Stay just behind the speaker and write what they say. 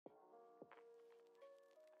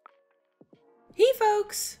Hey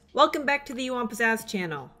folks! Welcome back to the You Want Pizzazz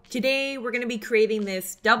channel. Today we're going to be creating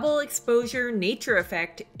this double exposure nature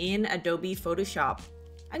effect in Adobe Photoshop.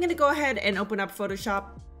 I'm going to go ahead and open up Photoshop.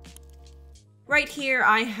 Right here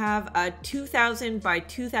I have a 2000 by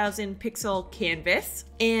 2000 pixel canvas,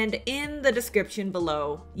 and in the description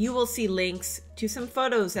below you will see links to some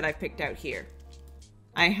photos that I've picked out here.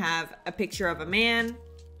 I have a picture of a man,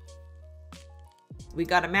 we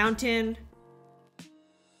got a mountain,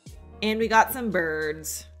 and we got some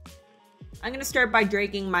birds. I'm gonna start by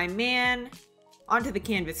dragging my man onto the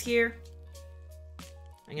canvas here.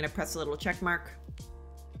 I'm gonna press a little check mark.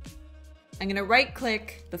 I'm gonna right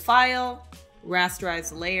click the file, rasterize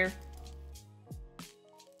the layer,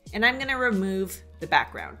 and I'm gonna remove the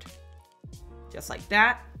background. Just like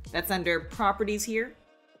that. That's under properties here.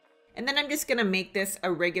 And then I'm just gonna make this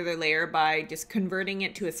a regular layer by just converting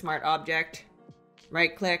it to a smart object.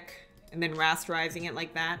 Right click, and then rasterizing it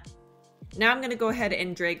like that. Now I'm going to go ahead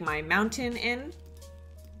and drag my mountain in.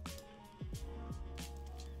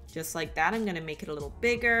 Just like that. I'm going to make it a little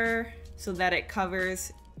bigger so that it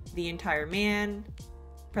covers the entire man.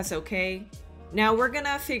 Press OK. Now we're going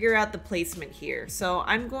to figure out the placement here. So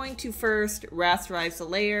I'm going to first rasterize the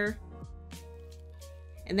layer,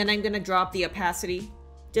 and then I'm going to drop the opacity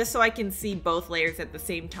just so I can see both layers at the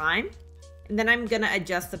same time. And then I'm going to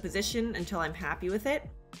adjust the position until I'm happy with it.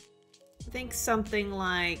 I think something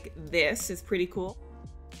like this is pretty cool.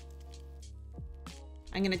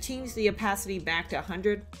 I'm going to change the opacity back to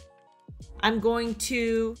 100. I'm going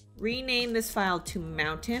to rename this file to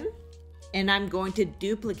mountain, and I'm going to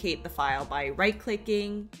duplicate the file by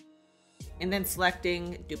right-clicking and then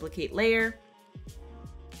selecting duplicate layer.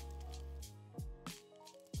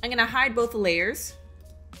 I'm going to hide both the layers,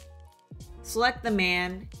 select the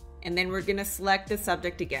man, and then we're going to select the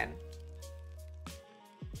subject again.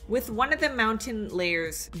 With one of the mountain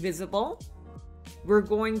layers visible, we're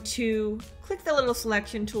going to click the little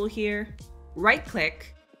selection tool here, right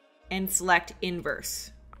click, and select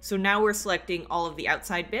inverse. So now we're selecting all of the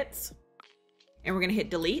outside bits, and we're going to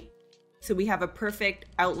hit delete. So we have a perfect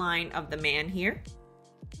outline of the man here.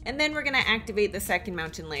 And then we're going to activate the second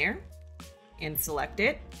mountain layer and select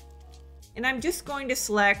it. And I'm just going to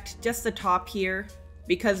select just the top here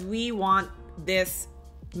because we want this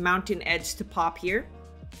mountain edge to pop here.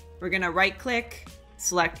 We're gonna right click,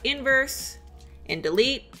 select inverse, and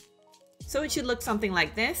delete. So it should look something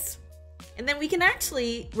like this. And then we can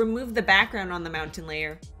actually remove the background on the mountain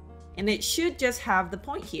layer, and it should just have the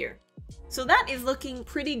point here. So that is looking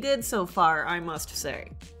pretty good so far, I must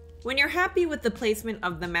say. When you're happy with the placement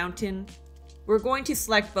of the mountain, we're going to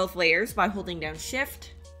select both layers by holding down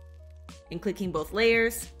Shift and clicking both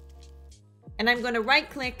layers. And I'm going to right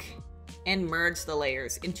click and merge the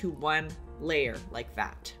layers into one layer like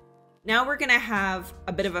that. Now we're gonna have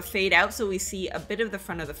a bit of a fade out so we see a bit of the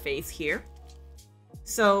front of the face here.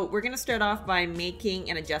 So we're gonna start off by making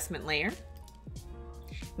an adjustment layer,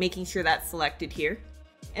 making sure that's selected here.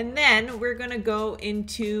 And then we're gonna go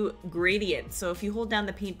into gradient. So if you hold down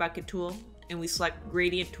the paint bucket tool and we select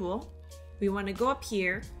gradient tool, we wanna go up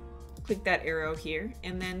here, click that arrow here,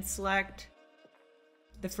 and then select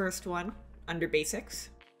the first one under basics.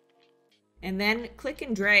 And then click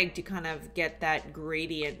and drag to kind of get that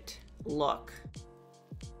gradient look.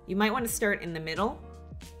 You might want to start in the middle,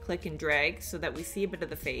 click and drag so that we see a bit of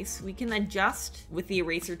the face. We can adjust with the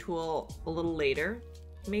eraser tool a little later.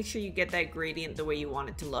 Make sure you get that gradient the way you want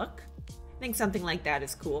it to look. I think something like that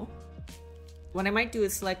is cool. What I might do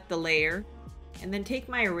is select the layer and then take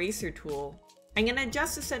my eraser tool. I'm going to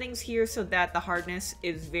adjust the settings here so that the hardness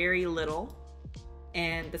is very little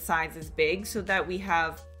and the size is big so that we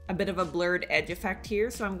have a bit of a blurred edge effect here.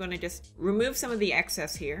 So I'm going to just remove some of the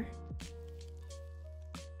excess here.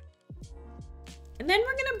 And then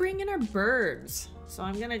we're going to bring in our birds. So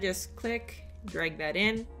I'm going to just click, drag that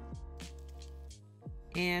in.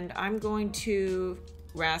 And I'm going to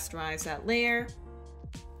rasterize that layer.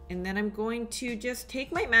 And then I'm going to just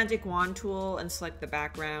take my magic wand tool and select the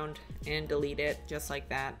background and delete it just like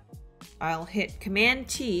that. I'll hit Command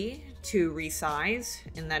T to resize,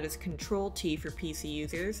 and that is Control T for PC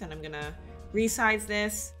users. And I'm gonna resize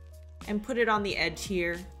this and put it on the edge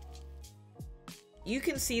here. You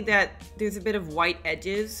can see that there's a bit of white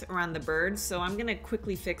edges around the birds, so I'm gonna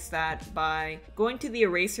quickly fix that by going to the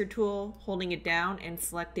eraser tool, holding it down, and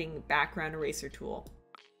selecting background eraser tool.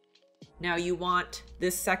 Now you want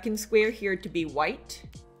this second square here to be white,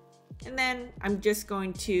 and then I'm just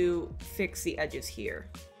going to fix the edges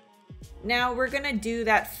here. Now we're gonna do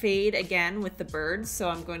that fade again with the birds. So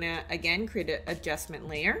I'm gonna again create an adjustment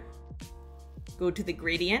layer, go to the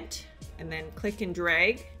gradient, and then click and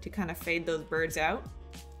drag to kind of fade those birds out.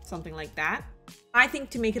 something like that. I think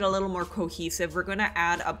to make it a little more cohesive, we're gonna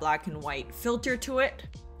add a black and white filter to it.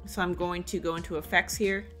 So I'm going to go into effects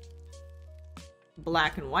here,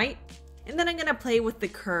 black and white, and then I'm gonna play with the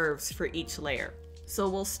curves for each layer. So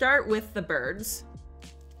we'll start with the birds.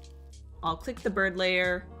 I'll click the bird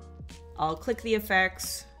layer, I'll click the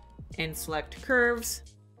effects and select curves.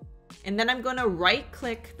 And then I'm gonna right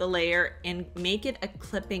click the layer and make it a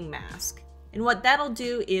clipping mask. And what that'll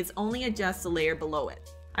do is only adjust the layer below it.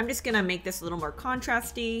 I'm just gonna make this a little more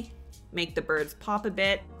contrasty, make the birds pop a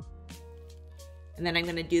bit. And then I'm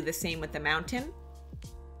gonna do the same with the mountain.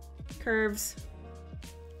 Curves,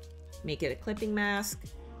 make it a clipping mask,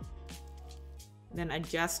 then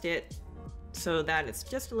adjust it so that it's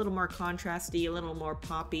just a little more contrasty, a little more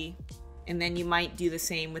poppy. And then you might do the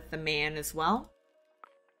same with the man as well.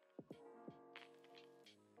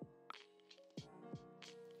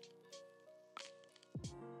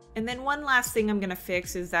 And then one last thing I'm gonna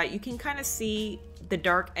fix is that you can kind of see the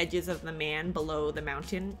dark edges of the man below the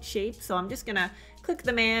mountain shape. So I'm just gonna click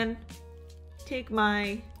the man, take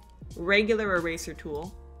my regular eraser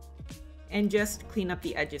tool, and just clean up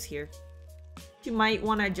the edges here. You might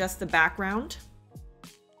want to adjust the background.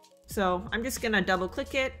 So I'm just gonna double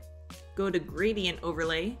click it, go to gradient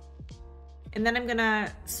overlay, and then I'm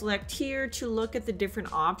gonna select here to look at the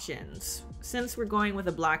different options. Since we're going with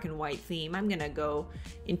a black and white theme, I'm gonna go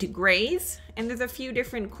into grays, and there's a few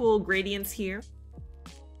different cool gradients here.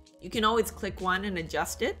 You can always click one and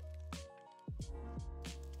adjust it.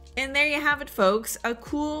 And there you have it, folks, a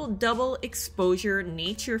cool double exposure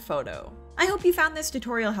nature photo. I hope you found this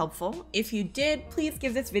tutorial helpful. If you did, please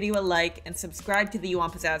give this video a like and subscribe to the You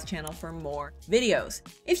Want Pizzazz channel for more videos.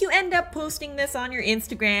 If you end up posting this on your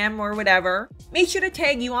Instagram or whatever, make sure to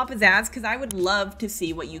tag You Want Pizzazz because I would love to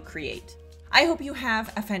see what you create. I hope you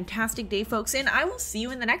have a fantastic day, folks, and I will see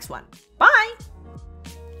you in the next one. Bye!